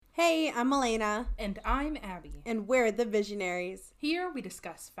Hey, I'm Elena, And I'm Abby. and we're the Visionaries. Here we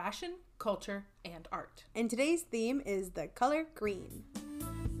discuss fashion, culture, and art. And today's theme is the color green.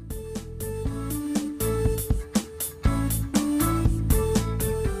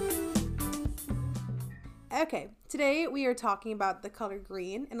 Okay, today we are talking about the color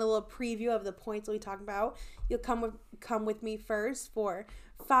green and a little preview of the points we talk about. You'll come with me first for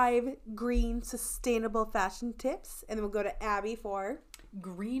 5 green sustainable fashion tips, and then we'll go to Abby for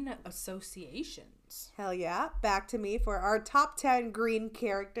Green associations. hell yeah, back to me for our top 10 green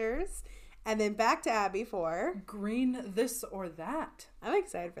characters, and then back to Abby for Green this or that. I'm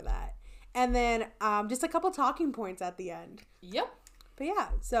excited for that. And then just a couple talking points at the end. Yep. But yeah,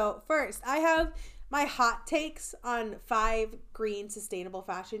 so first, I have my hot takes on 5 green sustainable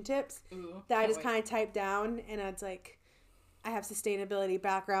fashion tips Ooh, that I can't just wait. kind of typed down. And it's like, I have sustainability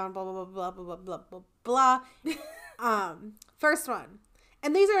background, blah, blah, blah, blah, blah, blah, blah, blah. First one.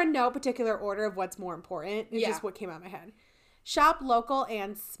 And these are in no particular order of what's more important. It's just what came out of my head. Shop local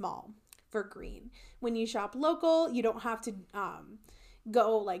and small for green. When you shop local, you don't have to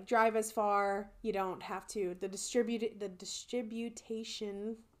go like drive as far. You don't have to the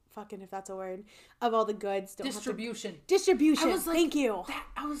distributation, fucking if that's a word, of all the goods. Distribution. Distribution. I was like, Thank you.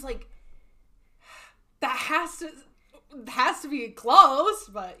 That has to be close,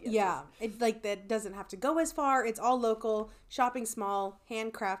 but Yeah, it like that doesn't have to go as far. It's all local, shopping small,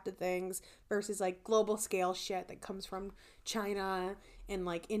 handcrafted things versus like global scale shit that comes from China and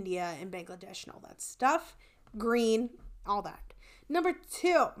like India and Bangladesh and all that stuff. Green, all that. Number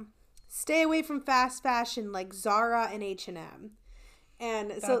 2, stay away from fast fashion like Zara and H&M.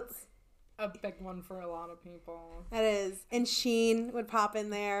 And so That's a big one for a lot of people. that is, and Shein would pop in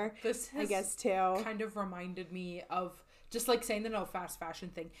there. This I has guess too. kind of reminded me of just like saying the no fast fashion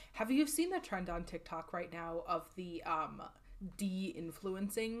thing. Have you seen the trend on TikTok right now of the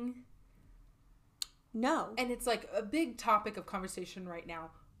de-influencing? No. And it's like a big topic of conversation right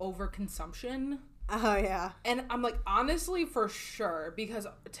now, overconsumption. Oh yeah. And I'm like, honestly, for sure, because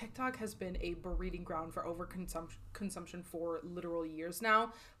TikTok has been a breeding ground for overconsumption for literal years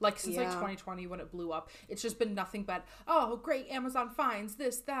now. Like, since like Yeah. 2020 when it blew up, it's just been nothing but, oh, great, Amazon finds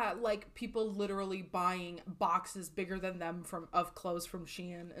this, that. Like, people literally buying boxes bigger than them of clothes from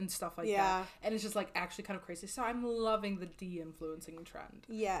Shein and stuff like Yeah. that. And it's just like actually kind of crazy. So I'm loving the de-influencing trend.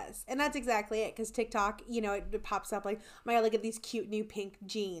 Yes, and that's exactly it, because TikTok, it pops up like, oh my god, look at these cute new pink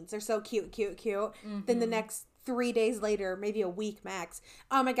jeans. They're so cute, cute, cute. Then the next 3 days later, maybe a week max,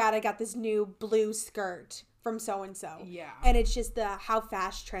 oh my god, I got this new blue skirt from so-and-so. Yeah. And it's just the how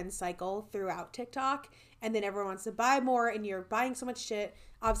fast trends cycle throughout TikTok, and then everyone wants to buy more, and you're buying so much shit.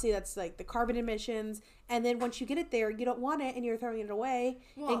 Obviously, that's like the carbon emissions, and then once you get it there, you don't want it, and you're throwing it away,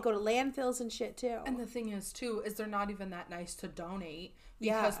 Well, and go to landfills and shit too. And the thing is, too, is they're not even that nice to donate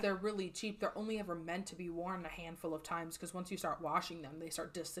because they're really cheap. They're only ever meant to be worn a handful of times because once you start washing them, they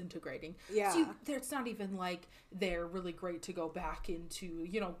start disintegrating. Yeah. So it's not even like they're really great to go back into,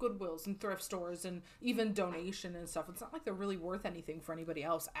 Goodwills and thrift stores and even donation and stuff. It's not like they're really worth anything for anybody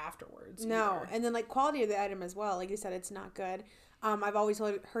else afterwards. No, either. and then like quality of the item as well. Like you said, it's not good. I've always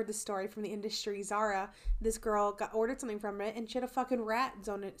heard the story from the industry. Zara, this girl ordered something from it, and she had a fucking rat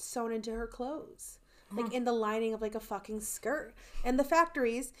sewn into her clothes, like in the lining of like a fucking skirt. And the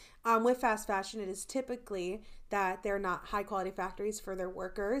factories, with fast fashion, it is typically that they're not high quality factories for their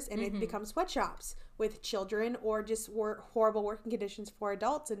workers, and it becomes sweatshops with children or just horrible working conditions for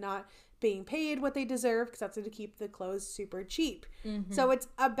adults and not being paid what they deserve, because that's to keep the clothes super cheap. So it's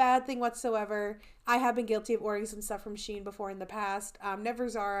a bad thing whatsoever. I have been guilty of ordering some stuff from Shein before in the past. Never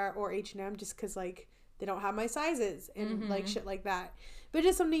Zara or H&M, just because like they don't have my sizes and like shit like that. But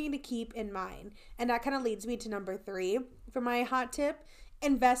just something to keep in mind. And that kind of leads me to number 3 for my hot tip: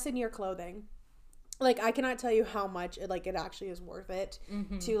 invest in your clothing. Like, I cannot tell you how much it actually is worth it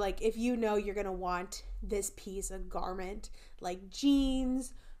to, like, if you know you're gonna want this piece of garment, like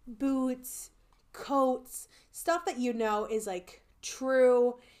jeans, boots, coats, stuff that is like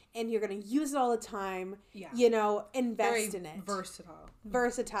true and you're gonna use it all the time. Invest in it.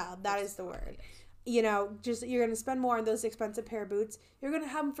 Versatile, that is the word. Just you're gonna spend more on those expensive pair of boots. You're gonna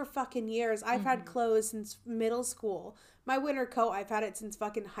have them for fucking years. I've had clothes since middle school. My winter coat, I've had it since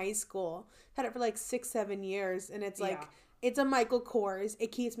fucking high school. Had it for like 6-7 years, and it's like, it's a Michael Kors.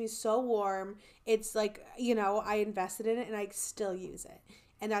 It keeps me so warm. It's like, I invested in it and I still use it.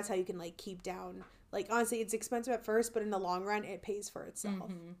 And that's how you can like keep down. Like, honestly, it's expensive at first, but in the long run, it pays for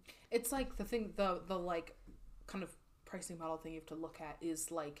itself. It's like the thing, the like kind of pricing model thing you have to look at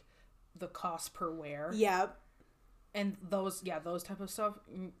is like the cost per wear. Yeah. And those type of stuff,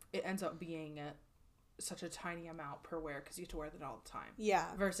 it ends up being such a tiny amount per wear because you have to wear that all the time. Yeah.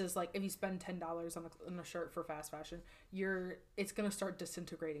 Versus like if you spend $10 on a shirt for fast fashion, it's gonna start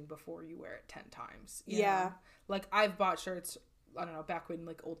disintegrating before you wear it 10 times. You know? Like I've bought shirts, I don't know, back when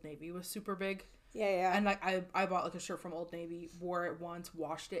like Old Navy was super big. Yeah. And like I bought like a shirt from Old Navy, wore it once,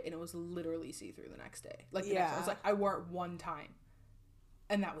 washed it, and it was literally see through the next day. Like the next day. I was like, I wore it one time,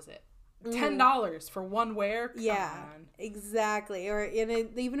 and that was it. $10 for one wear. Come on. Exactly. Or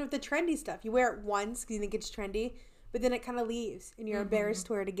even with the trendy stuff, you wear it once because you think it's trendy, but then it kind of leaves, and you're embarrassed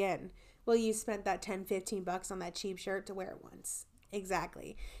to wear it again. Well, you spent that $10-15 on that cheap shirt to wear it once.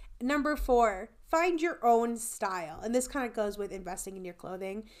 Exactly. Number 4, find your own style. And this kind of goes with investing in your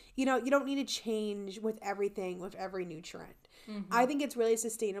clothing. You know, you don't need to change with everything, with every new trend. I think it's really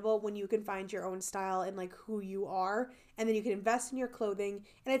sustainable when you can find your own style and like who you are. And then you can invest in your clothing.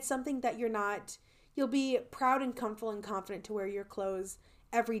 And it's something that you'll be proud and comfortable and confident to wear your clothes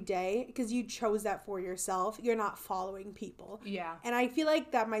every day because you chose that for yourself. You're not following people. Yeah. And I feel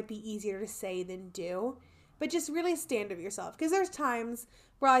like that might be easier to say than do. But just really stand up yourself. Because there's times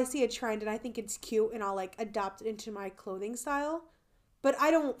where I see a trend and I think it's cute and I'll like adopt it into my clothing style. But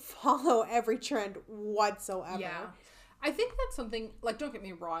I don't follow every trend whatsoever. Yeah. I think that's something, like, don't get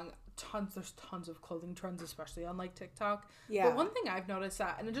me wrong, there's tons of clothing trends, especially on like TikTok. Yeah. But one thing I've noticed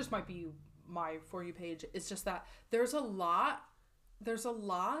that, and it just might be my For You page, is just that there's a lot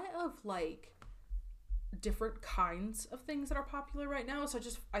of like different kinds of things that are popular right now. So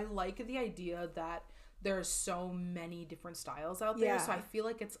I like the idea that there's so many different styles out there. So I feel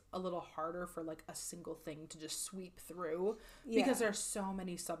like it's a little harder for like a single thing to just sweep through because there's so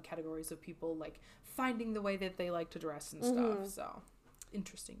many subcategories of people like finding the way that they like to dress and stuff. So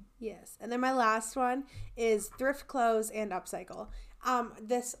interesting. Yes. And then my last one is thrift clothes and upcycle.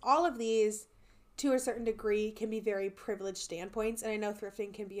 All of these to a certain degree can be very privileged standpoints. And I know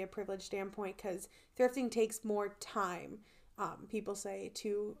thrifting can be a privileged standpoint because thrifting takes more time. People say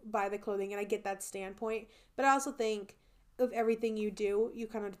to buy the clothing, and I get that standpoint, but I also think of everything you do, you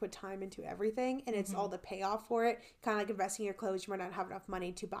kind of put time into everything, and it's all the payoff for it. Kind of like investing in your clothes, you might not have enough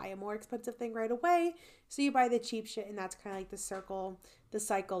money to buy a more expensive thing right away, so you buy the cheap shit, and that's kind of like the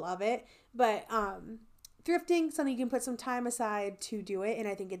cycle of it. But thrifting, something you can put some time aside to do it, and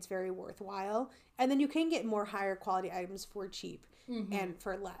I think it's very worthwhile. And then you can get more higher quality items for cheap and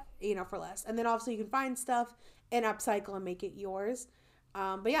for less. And then also you can find stuff and upcycle and make it yours.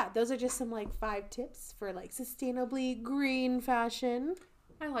 But yeah, those are just some like 5 tips for like sustainably green fashion.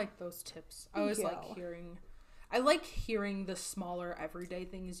 I like those tips. I always like hearing the smaller everyday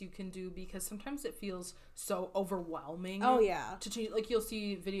things you can do because sometimes it feels so overwhelming. Oh yeah. To change, like you'll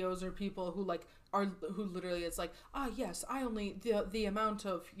see videos or people who who literally it's like, yes, I only the amount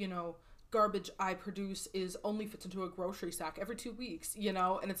of, garbage I produce is only fits into a grocery sack every 2 weeks,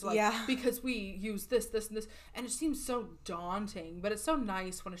 and it's like, because we use this, and this, and it seems so daunting, but it's so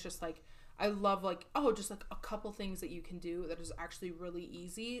nice when it's just like, I love like, just like a couple things that you can do that is actually really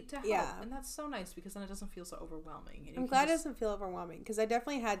easy to help. And that's so nice because then it doesn't feel so overwhelming. And I'm glad it doesn't feel overwhelming because I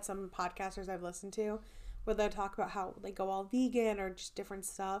definitely had some podcasters I've listened to where they talk about how they go all vegan or just different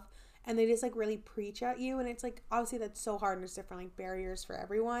stuff. And they just like really preach at you, and it's like obviously that's so hard, and there's different like barriers for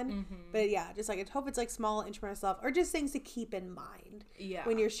everyone. But yeah, just like I hope it's like small incremental stuff or just things to keep in mind.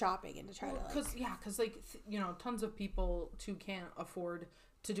 When you're shopping and to try to because tons of people too can't afford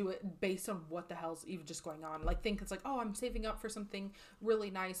to do it based on what the hell's even just going on. Like think it's like, I'm saving up for something really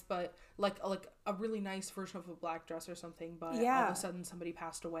nice, but like a really nice version of a black dress or something, but all of a sudden somebody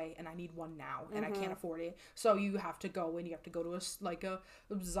passed away and I need one now and I can't afford it. So you have to go to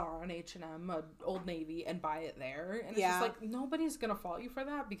a Zara, an H&M, a Old Navy and buy it there. And it's just like nobody's gonna fault you for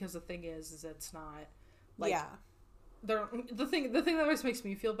that because the thing is it's not like the thing that always makes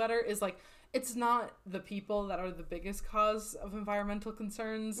me feel better is like it's not the people that are the biggest cause of environmental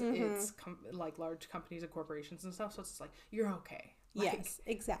concerns. It's like large companies and corporations and stuff. So it's just like, you're okay. Like, yes,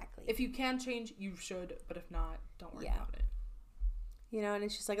 exactly. If you can change, you should. But if not, don't worry about it. And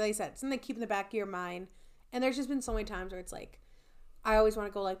it's just like I said, it's something to keep in the back of your mind. And there's just been so many times where it's like, I always want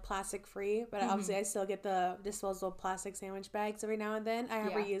to go like plastic free, but obviously I still get the disposable plastic sandwich bags every now and then. I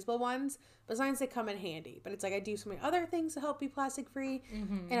have reusable ones, but sometimes they come in handy. But it's like I do so many other things to help be plastic free,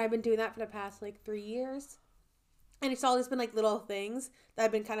 and I've been doing that for the past like 3 years. And it's all just been like little things that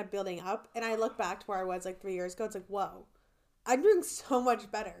I've been kind of building up. And I look back to where I was like 3 years ago. It's like, whoa, I'm doing so much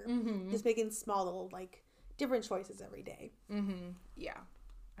better. Just making small little like different choices every day. Yeah,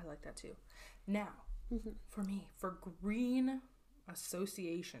 I like that too. Now, for me, for green.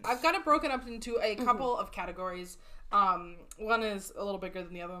 Associations. I've got it broken up into a couple of categories. One is a little bigger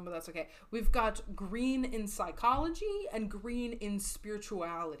than the other one, but that's okay. We've got green in psychology and green in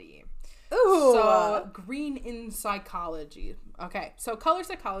spirituality. Ooh. So green in psychology. Okay, so color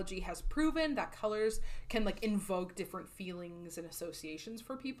psychology has proven that colors can like invoke different feelings and associations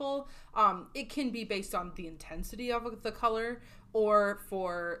for people. It can be based on the intensity of the color or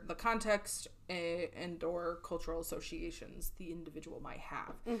for the context and or cultural associations the individual might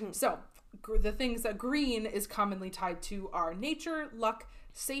have. So the things that green is commonly tied to are nature, luck,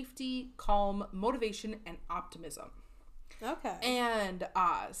 safety, calm, motivation, and optimism. Okay. And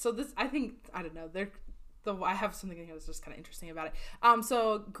so this, I think, I don't know, I have something here that's just kind of interesting about it.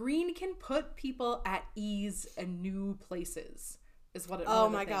 So green can put people at ease in new places is what it Oh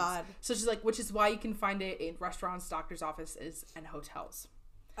my god. So she's like, which is why you can find it in restaurants, doctor's offices, and hotels.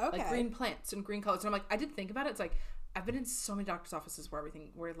 Okay. Like green plants and green colors. And I'm like, I did think about it. It's like, I've been in so many doctor's offices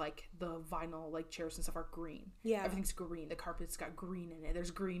where like the vinyl like chairs and stuff are green. Yeah. Everything's green. The carpet's got green in it.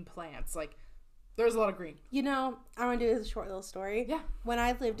 There's green plants. Like, there's a lot of green. You know, I want to do a short little story. Yeah. When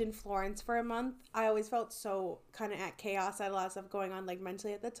I lived in Florence for a month, I always felt so kind of at chaos. I had a lot of stuff going on, like,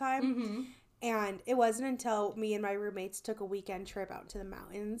 mentally at the time. Mm-hmm. And it wasn't until me and my roommates took a weekend trip out to the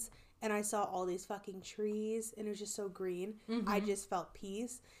mountains and I saw all these fucking trees and it was just so green. Mm-hmm. I just felt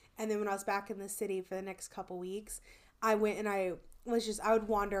peace. And then when I was back in the city for the next couple weeks, I went and I would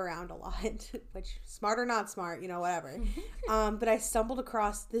wander around a lot, which smart or not smart, you know, whatever. But I stumbled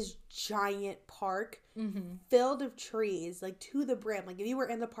across this giant park filled of trees, like to the brim. Like if you were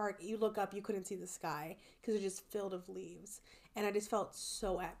in the park, you look up, you couldn't see the sky because it's just filled of leaves. And I just felt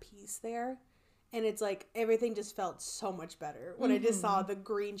so at peace there. And it's like everything just felt so much better when I just saw the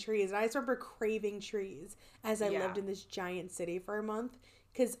green trees. And I just remember craving trees as I lived in this giant city for a month.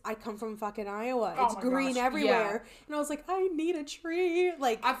 Because I come from fucking Iowa. It's green everywhere. Yeah. And I was like, I need a tree.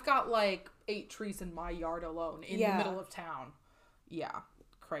 Like I've got like 8 trees in my yard alone in the middle of town. Yeah.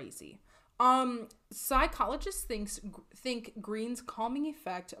 Crazy. Psychologists think green's calming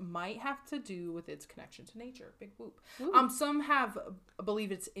effect might have to do with its connection to nature. Big whoop. Ooh. Some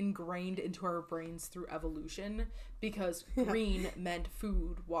believe it's ingrained into our brains through evolution because green meant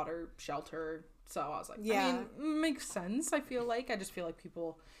food, water, shelter. So I was like, I mean, makes sense. I feel like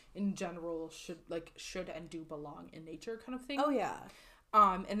people in general should and do belong in nature kind of thing. Oh yeah.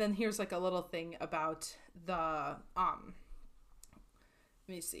 And then here's like a little thing about the let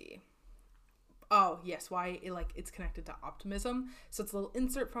me see. Oh, yes, why it's connected to optimism. So it's a little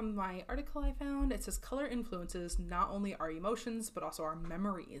insert from my article I found. It says color influences not only our emotions, but also our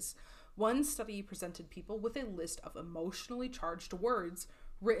memories. One study presented people with a list of emotionally charged words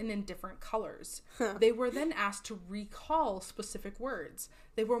written in different colors. They were then asked to recall specific words.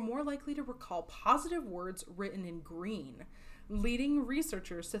 They were more likely to recall positive words written in green, leading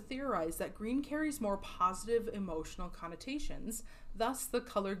researchers to theorize that green carries more positive emotional connotations. Thus, the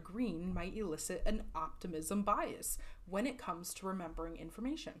color green might elicit an optimism bias when it comes to remembering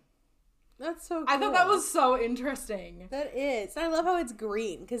information. That's so cool. I thought that was so interesting. That is. And I love how it's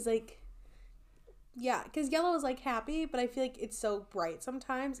green, because, because yellow is, happy, but I feel like it's so bright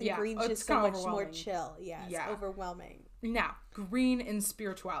sometimes, and green's just so much more chill. Yeah, it's overwhelming. Now, green in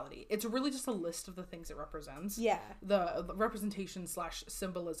spirituality. It's really just a list of the things it represents. Yeah. The representation /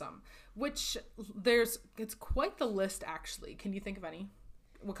 symbolism, which it's quite the list, actually. Can you think of any?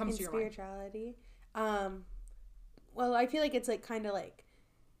 What comes to your mind? Spirituality? Well, I feel like it's kind of I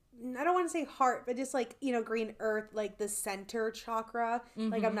don't want to say heart, but just green earth, the center chakra.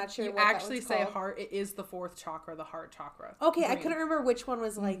 Mm-hmm. I'm not sure you what actually say called. Heart. It is the 4th chakra, the heart chakra. Okay, green. I couldn't remember which one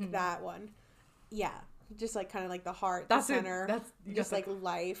was that one. Yeah. Just kind of the heart, that's the center. That's just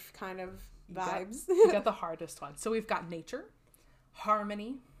life kind of vibes. You got the hardest one. So we've got nature,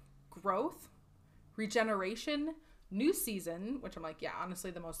 harmony, growth, regeneration, new season, which I'm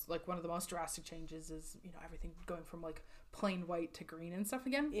honestly the most one of the most drastic changes is everything going from plain white to green and stuff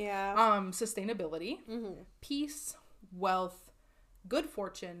again. Yeah. Sustainability, peace, wealth, good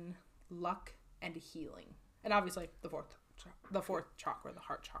fortune, luck, and healing, and obviously the fourth chakra, the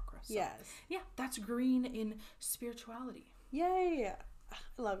heart chakra. So, yes. Yeah, that's green in spirituality. Yay.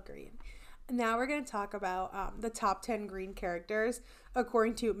 I love green. Now we're going to talk about the top 10 green characters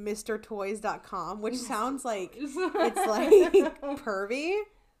according to MrToys.com, which sounds like it's pervy.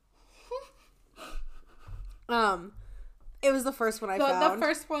 It was the first one I found. The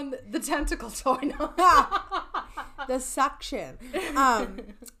first one, the tentacle toy. The suction.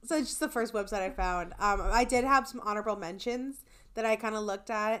 So it's just the first website I found. I did have some honorable mentions that I kind of looked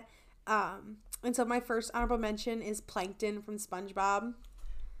at. And so my first honorable mention is Plankton from SpongeBob.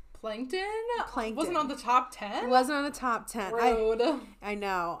 Plankton? Plankton. Wasn't on the top 10? It wasn't on the top 10. Rude. I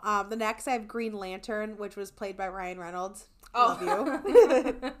know. The next I have Green Lantern, which was played by Ryan Reynolds. Oh. Love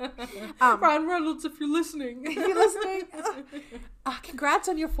you. Ryan Reynolds, if you're listening. If you're listening. Congrats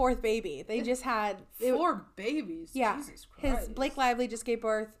on your 4th baby. They just had... 4 babies? Yeah. Jesus Christ. Blake Lively just gave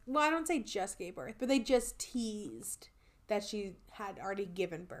birth. Well, I don't say just gave birth, but they just teased that she had already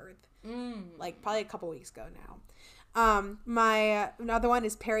given birth. Like, probably a couple weeks ago now. My another one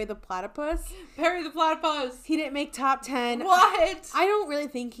is Perry the Platypus. Perry the Platypus. He didn't make top 10. What? I don't really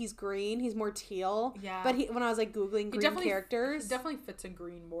think he's green. He's more teal. Yeah. But when I was like Googling green characters. He definitely fits in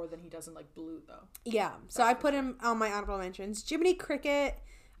green more than he does in like blue though. Yeah. So I put him on my honorable mentions. Jiminy Cricket,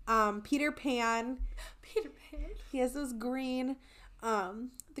 Peter Pan. Peter Pan. He has those green,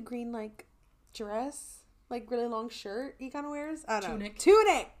 the green like dress. Like really long shirt he kind of wears. I don't know.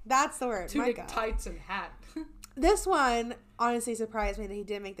 Tunic. That's the word. Tunic, my God. tights, and hat. This one honestly surprised me that he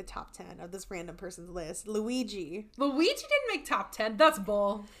didn't make the top 10 of this random person's list. Luigi. Luigi didn't make top 10. That's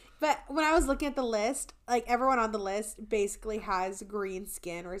bull. But when I was looking at the list, like everyone on the list basically has green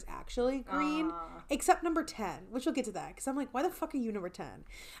skin or is actually green, except number 10, which we'll get to that because I'm like, why the fuck are you number 10?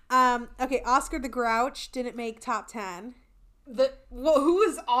 Okay, Oscar the Grouch didn't make top 10. Who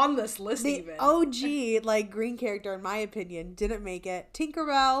is on this list The even? OG like green character in my opinion didn't make it.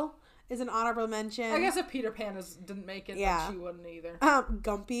 Tinkerbell is an honorable mention. I guess if Peter Pan didn't make it, then she wouldn't either.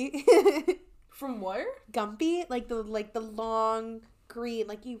 Gumpy. From where? Gumpy, like the long green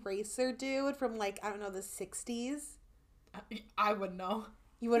like eraser dude from like I don't know the 60s. I would know.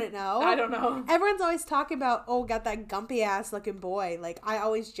 You wouldn't know? I don't know. Everyone's always talking about, oh, got that Gumpy ass looking boy. Like I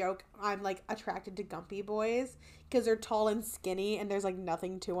always joke I'm like attracted to Gumpy boys because they're tall and skinny and there's like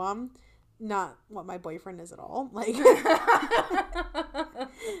nothing to them. Not what my boyfriend is at all. Like,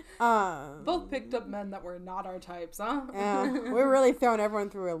 both picked up men that were not our types, huh? Yeah, we're really throwing everyone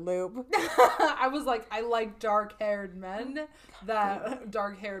through a loop. I was like, I like dark-haired men,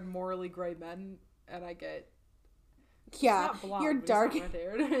 dark-haired, morally gray men, and I get. Yeah, not blonde, you're dark. He's not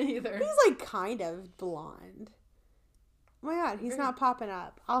red-haired either. He's like kind of blonde. Oh my God, he's not popping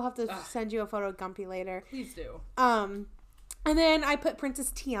up. I'll have to send you a photo of Gumpy later. Please do. And then I put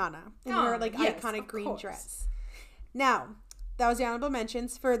Princess Tiana in her like iconic green dress. Now, that was the honorable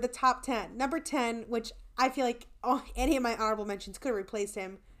mentions for the top 10. Number 10, which I feel like any of my honorable mentions could have replaced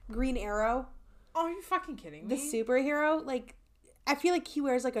him. Green Arrow. Oh, are you fucking kidding me? The superhero. Like, I feel like he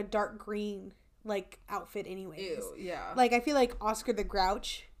wears like a dark green like outfit anyways. Ew, yeah. Like, I feel like Oscar the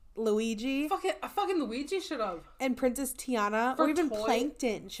Grouch, Luigi. Fucking Luigi should have. And Princess Tiana. Or even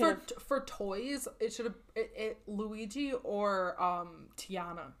Plankton should have. For toys, it should have. Luigi or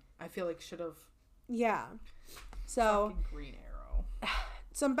Tiana, I feel like should have. Yeah. So. Fucking Green Arrow.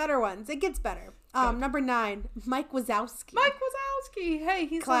 Some better ones. It gets better. Number 9, Mike Wazowski. Mike Wazowski. Hey,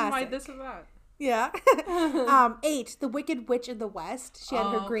 he's on my this or that. Yeah. 8, The Wicked Witch of the West. She had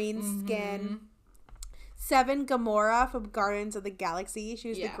her green skin. 7, Gamora from Guardians of the Galaxy. She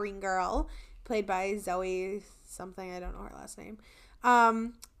was the green girl, played by Zoe something. I don't know her last name.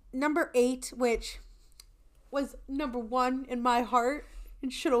 Number 8, which was number 1 in my heart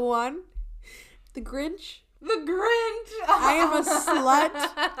and should have won, The Grinch. The Grinch. I am a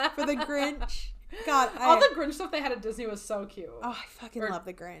slut for The Grinch. God, all the Grinch stuff they had at Disney was so cute. Oh, I fucking love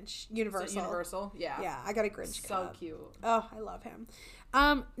the Grinch. Universal. Yeah. Yeah, I got a Grinch cup. So cute. Oh, I love him.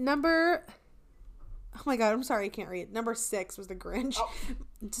 Oh my God, I'm sorry I can't read. Number 6 was the Grinch. Oh.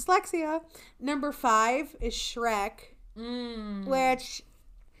 Dyslexia. Number 5 is Shrek. Which...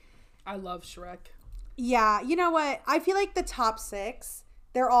 I love Shrek. Yeah, you know what? I feel like the top 6,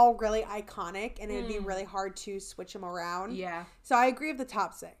 they're all really iconic and it'd be really hard to switch them around. Yeah. So I agree with the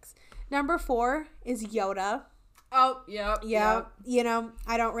top 6. Number 4 is Yoda. Oh, yep. You know,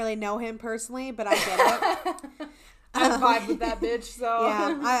 I don't really know him personally, but I get it. I vibe with that bitch, so.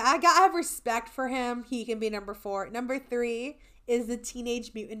 Yeah, I have respect for him. He can be number 4. Number 3 is the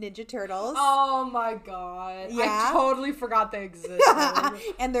Teenage Mutant Ninja Turtles. Oh my God. Yeah. I totally forgot they existed.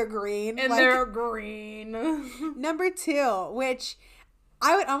 And they're green. And they're green. Number 2, which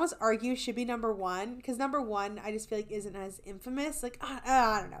I would almost argue should be number 1, because number 1 I just feel like isn't as infamous. Like,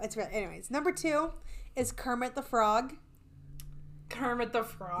 I don't know. It's really, anyways. Number 2 is Kermit the Frog. Kermit the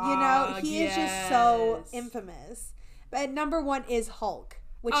Frog. You know, he is just so infamous. But number 1 is Hulk,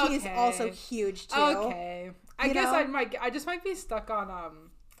 which he is also huge too. Okay. I guess I just might be stuck on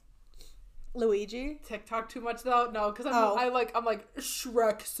Luigi TikTok too much though. No, because I'm like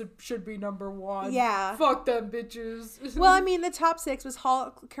Shrek should be number 1. Yeah. Fuck them bitches. Well, I mean, the top 6 was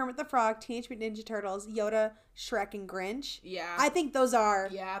Hulk, Kermit the Frog, Teenage Mutant Ninja Turtles, Yoda, Shrek, and Grinch. Yeah. I think those are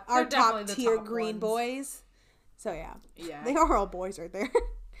our top tier top green ones. boys. So yeah. Yeah. They are all boys right there.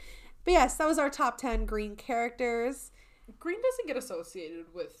 But yes, that was our top 10 green characters. Green doesn't get associated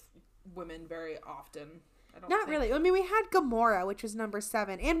with women very often. I don't Not think. really. I mean, we had Gamora, which was number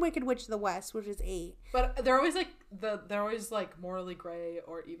 7, and Wicked Witch of the West, which was 8. But they're always like morally gray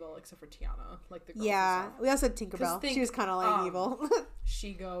or evil, except for Tiana, like the girls. Yeah. and stuff. We also had Tinkerbell. She was kind of like evil.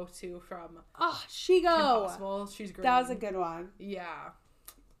 She-Go too from Oh, Kim She-Go. Possible. She's green. That was a good one. Yeah.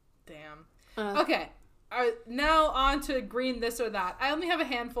 Damn. Uh, Okay. Now on to green this or that. I only have a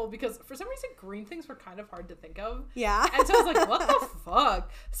handful because for some reason green things were kind of hard to think of. Yeah. And so I was like, what the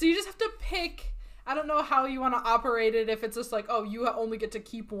fuck? So you just have to pick. I don't know how you want to operate it. If it's just like, oh, you only get to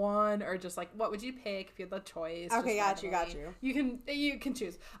keep one, or just like, what would you pick if you had the choice? Okay, got randomly. you. You can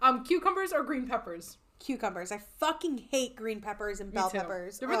choose. Cucumbers or green peppers. Cucumbers. I fucking hate green peppers and bell Me too.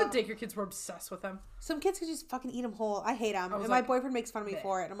 peppers. Remember the daycare kids were obsessed with them. Some kids could just fucking eat them whole. I hate them. I was And my like, boyfriend makes fun of me bleh.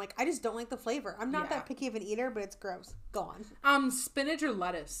 for it. I'm like, I just don't like the flavor. I'm not Yeah. that picky of an eater, but it's gross. Go on. Spinach or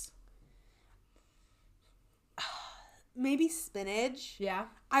lettuce. Maybe spinach. Yeah.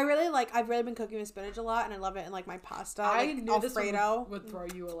 I've really been cooking with spinach a lot, and I love it in like my pasta. I Like knew this Alfredo. one would throw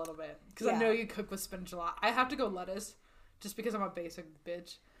you a little bit because Yeah. I know you cook with spinach a lot. I have to go lettuce, just because I'm a basic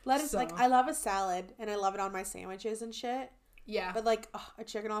bitch. Lettuce, So- like, I love a salad, and I love it on my sandwiches and shit. Yeah. But like, a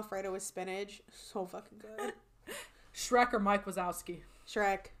chicken Alfredo with spinach, so fucking good. Shrek or Mike Wazowski.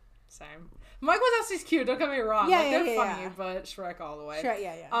 Shrek. Same. Mike Wazowski's cute. Don't get me wrong. Yeah, like, they're yeah, funny, yeah. but Shrek all the way. Shrek,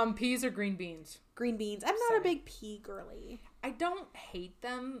 yeah. Peas or green beans. Green beans. I'm not Same. a big pea girly. I don't hate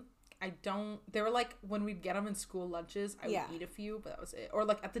them. They were like when we'd get them in school lunches, I Yeah. would eat a few, but that was it. Or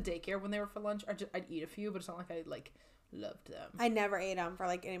like at the daycare when they were for lunch, I'd eat a few, but it's not like I like loved them. I never ate them for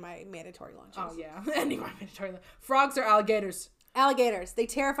like any of my mandatory lunches. Oh yeah, anyway, frogs or alligators. Alligators. They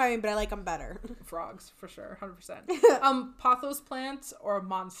terrify me, but I like them better. Frogs for sure, 100%. Pothos plants or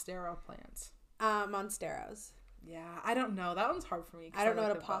monstera plants. Monsteros. Yeah, I don't know. That one's hard for me. 'Cause I don't know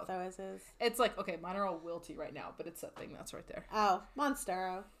like what a them both. pothos is. It's like, okay, mine are all wilty right now, but it's that thing that's right there. Oh,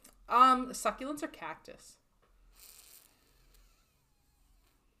 Monstero. Succulents or cactus?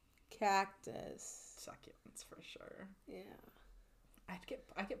 Cactus. Succulents for sure. Yeah. I get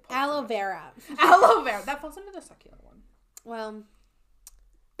pumped Aloe too vera. much. Aloe vera. That falls into the succulent one. Well,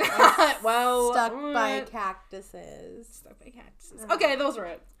 Well, stuck by cactuses. Stuck by cactuses. Okay, those are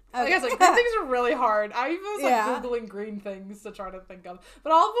it. Okay. I guess like green things are really hard. I was like Yeah. googling green things to try to think of,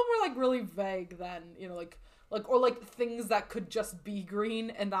 but all of them were like really vague. Then like things that could just be green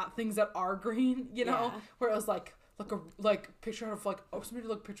and not things that are green. You know, Yeah. where it was like picture of like somebody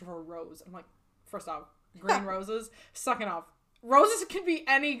look picture of a rose. I'm like, first off, green roses. Second off, roses can be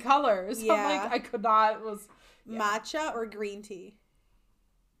any color. So I'm Yeah. like, I could not yeah. Matcha or green tea?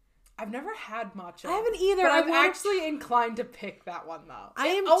 I've never had matcha. I haven't either. But I I'm wanna actually inclined to pick that one though. I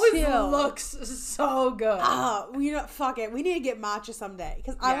am It always too. looks so good. Fuck it. We need to get matcha someday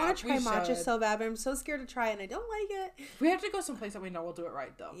because I Yeah, want to try we matcha should. so bad, but I'm so scared to try it and I don't like it. We have to go someplace that we know will do it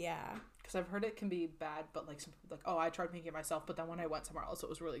right though. Yeah. Because I've heard it can be bad, but like some people like, oh, I tried making it myself, but then when I went somewhere else, it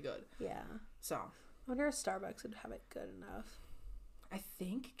was really good. Yeah. So I wonder if Starbucks would have it good enough. I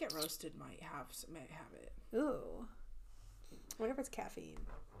think Get Roasted might have it. Ooh. I wonder if it's caffeine.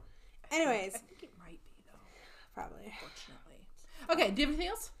 Anyways. I think it might be though. Probably. Unfortunately. Okay. Do you have anything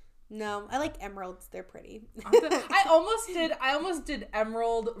else? No, I like emeralds. They're pretty. I almost did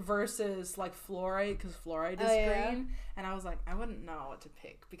emerald versus like fluorite because fluorite is yeah? green, and I was like, I wouldn't know what to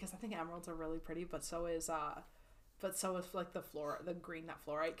pick because I think emeralds are really pretty, but so is like the green that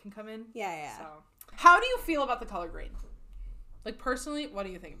fluorite can come in. Yeah. So, how do you feel about the color green? Like personally, what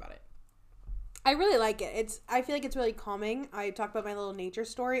do you think about it? I really like it. I feel like it's really calming. I talked about my little nature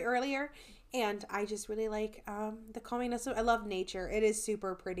story earlier, and I just really like the calmingness. I love nature. It is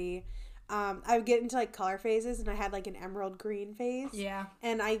super pretty. I would get into like color phases, and I had like an emerald green phase. Yeah.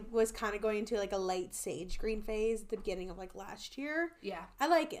 And I was kind of going into like a light sage green phase at the beginning of like last year. Yeah. I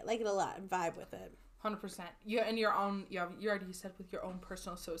like it a lot and vibe with it. 100%. You and your own. You already said with your own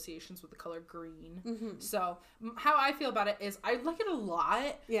personal associations with the color green. Mm-hmm. So how I feel about it is I like it a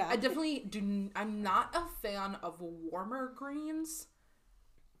lot. Yeah. I definitely do. I'm not a fan of warmer greens,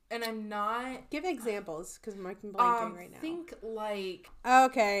 and I'm not. Give examples because I'm blanking right now. Think like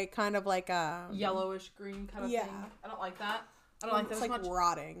Okay, kind of like yellowish green kind of Yeah. thing. I don't like that. I don't like that it's as like much.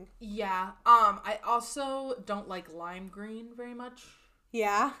 rotting. Yeah. I also don't like lime green very much.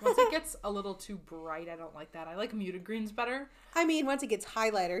 Yeah. Once it gets a little too bright, I don't like that. I like muted greens better. I mean, once it gets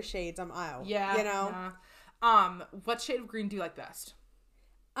highlighter shades, I'm out. Yeah. You know? Yeah. What shade of green do you like best?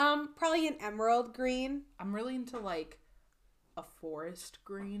 Probably an emerald green. I'm really into like a forest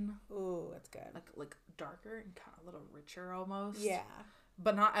green. Ooh, that's good. Like darker and kind of a little richer almost. Yeah.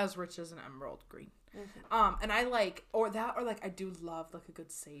 But not as rich as an emerald green. And I like, or like I do love like a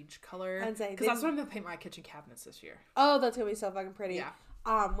good sage color. Because that's what I'm gonna paint my kitchen cabinets this year. Oh, that's gonna be so fucking pretty. Yeah.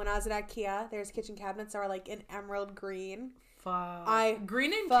 When I was at IKEA, there's kitchen cabinets that are like an emerald green. Fuck.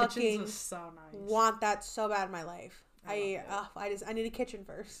 Green in kitchens is so nice. Want that so bad in my life. I need a kitchen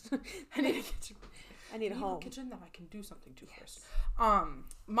first. I need a kitchen. I need a home. Kitchen that I can do something to first.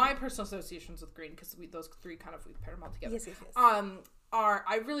 My personal associations with green, because those three kind of, we pair them all together. Yes.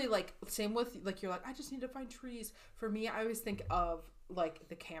 I really like, same with like, you're like, I just need to find trees. For me, I always think of like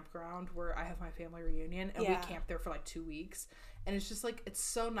the campground where I have my family reunion and we camp there for like 2 weeks. And it's just like, it's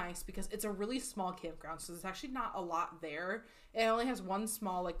so nice because it's a really small campground. So there's actually not a lot there. It only has one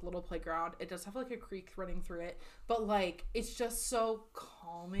small like little playground. It does have like a creek running through it. But like, it's just so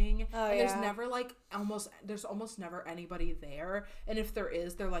calming. And there's never like, there's almost never anybody there. And if there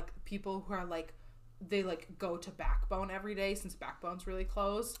is, they're like people who are like, they like go to Backbone every day since Backbone's really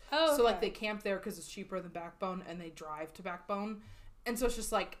closed. So like they camp there because it's cheaper than Backbone and they drive to Backbone. And so it's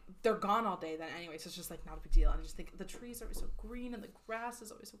just like, they're gone all day then anyway, so it's just like not a big deal. And I just think the trees are always so green and the grass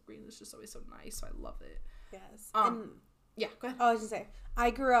is always so green. It's just always so nice. So I love it. Yes. Yeah, go ahead. Oh, I was gonna say, I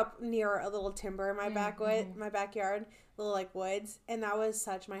grew up near a little timber in my my backyard, little like woods, and that was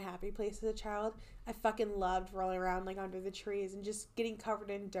such my happy place as a child. I fucking loved rolling around like under the trees and just getting covered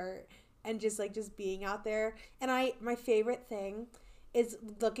in dirt and just being out there. And my favorite thing is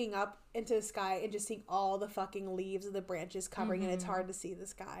looking up into the sky and just seeing all the fucking leaves of the branches covering and it's hard to see the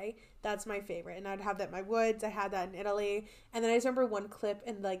sky. That's my favorite. And I'd have that in my woods. I had that in Italy. And then I just remember one clip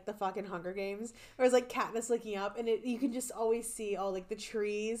in like the fucking Hunger Games where it was like Katniss looking up and you can just always see all like the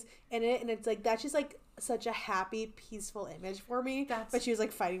trees in it. And it's like, that's just like such a happy, peaceful image for me. But she was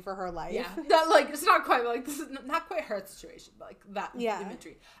like fighting for her life. Yeah. That like, it's not quite like, this is not quite her situation, but like that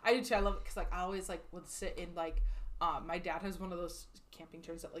imagery. I do too. I love it because like I always like would sit in like, my dad has one of those camping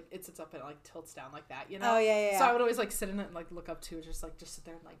chairs that like it sits up and it like tilts down like that, you know? Oh yeah. So I would always like sit in it and like look up to it, just sit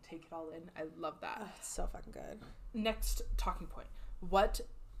there and like take it all in. I love that. Oh, it's so fucking good. Next talking point. What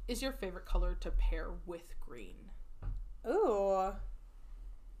is your favorite color to pair with green? Ooh.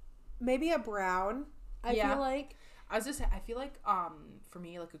 Maybe a brown. I feel like. I was just saying, I feel like for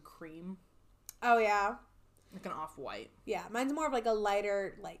me like a cream. Oh yeah. Like an off-white. Yeah, mine's more of like a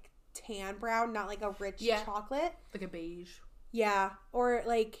lighter like tan brown, not like a rich chocolate. Like a beige. Yeah. Or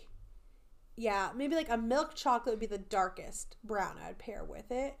like, maybe like a milk chocolate would be the darkest brown I'd pair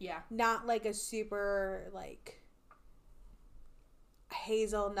with it. Yeah. Not like a super like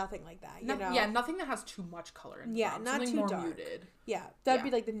hazel, nothing like that, you know? Yeah, nothing that has too much color in it. Yeah, not too more dark. Muted. Yeah, that'd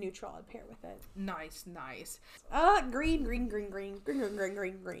be like the neutral I'd pair with it. Nice. Green.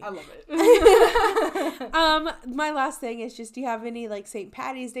 I love it. My last thing is just, do you have any like St.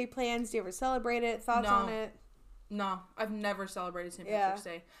 Patty's Day plans? Do you ever celebrate it? Thoughts on it? No, I've never celebrated St. Patrick's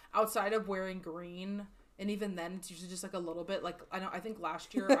Day outside of wearing green. And even then, it's usually just like a little bit. Like I think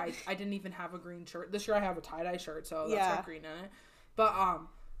last year I didn't even have a green shirt. This year I have a tie-dye shirt, so that's got green in it. But I'm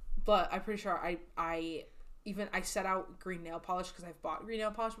pretty sure I set out green nail polish because I've bought green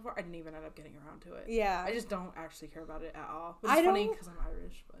nail polish before. I didn't even end up getting around to it. Yeah. I just don't actually care about it at all. Which is funny because I'm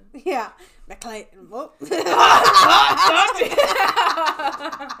Irish, but yeah. McLean.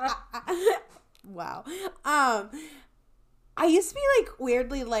 Wow. I used to be like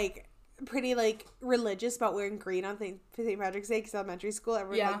weirdly like pretty like religious about wearing green on St. Patrick's Day because elementary school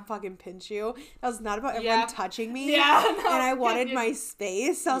everyone like fucking pinch you. That was not about everyone touching me. Yeah, and I wanted my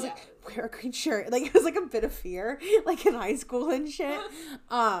space. So I was like, wear a green shirt. Like it was like a bit of fear, like in high school and shit.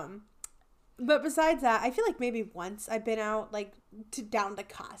 But besides that, I feel like maybe once I've been out like down to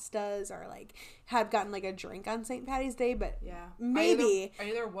Costa's or like had gotten like a drink on St. Patty's Day, but maybe I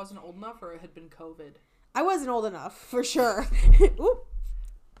either wasn't old enough or it had been COVID. I wasn't old enough for sure. Oop.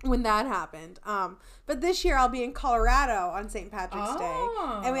 When that happened. But this year I'll be in Colorado on St. Patrick's Day.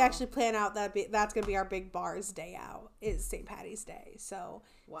 And we actually plan out that's going to be our big bars day out is St. Patty's Day. So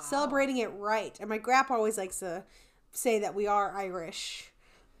celebrating it right. And my grandpa always likes to say that we are Irish.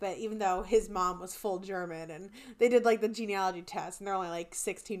 But even though his mom was full German and they did like the genealogy test and they're only like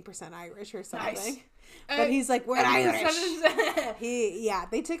 16% Irish or something. Nice. But he's like, we're Irish.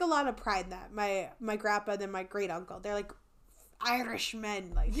 They take a lot of pride in that. My grandpa and then my great uncle, they're like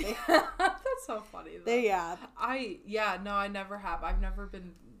Irishmen, like that's so funny though. I never have. I've never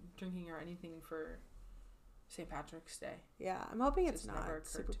been drinking or anything for St. Patrick's Day. Yeah, I'm hoping it's not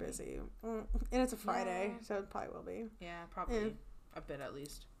super busy. And it's a Friday, so it probably will be. Yeah, probably a bit at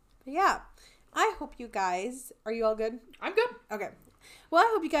least. But yeah, I hope you guys, are you all good? I'm good. Okay. Well,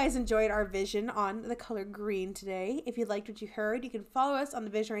 I hope you guys enjoyed our vision on the color green today. If you liked what you heard, you can follow us on the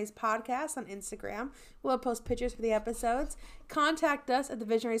Visionaries Podcast on Instagram. We'll post pictures for the episodes. Contact us at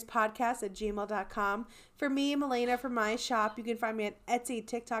thevisionaries.podcast@gmail.com. For me, Milena, for my shop, you can find me at Etsy,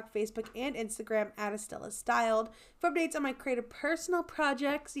 TikTok, Facebook, and Instagram at Estella Styled. For updates on my creative personal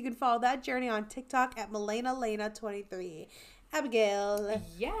projects, you can follow that journey on TikTok at MilenaLena23. Abigail.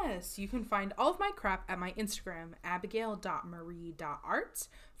 Yes, you can find all of my crap at my Instagram, abigail.marie.arts.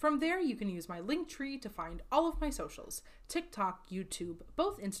 From there, you can use my link tree to find all of my socials, TikTok, YouTube,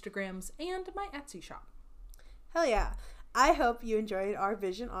 both Instagrams, and my Etsy shop. Hell yeah. I hope you enjoyed our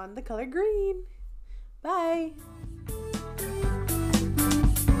vision on the color green. Bye.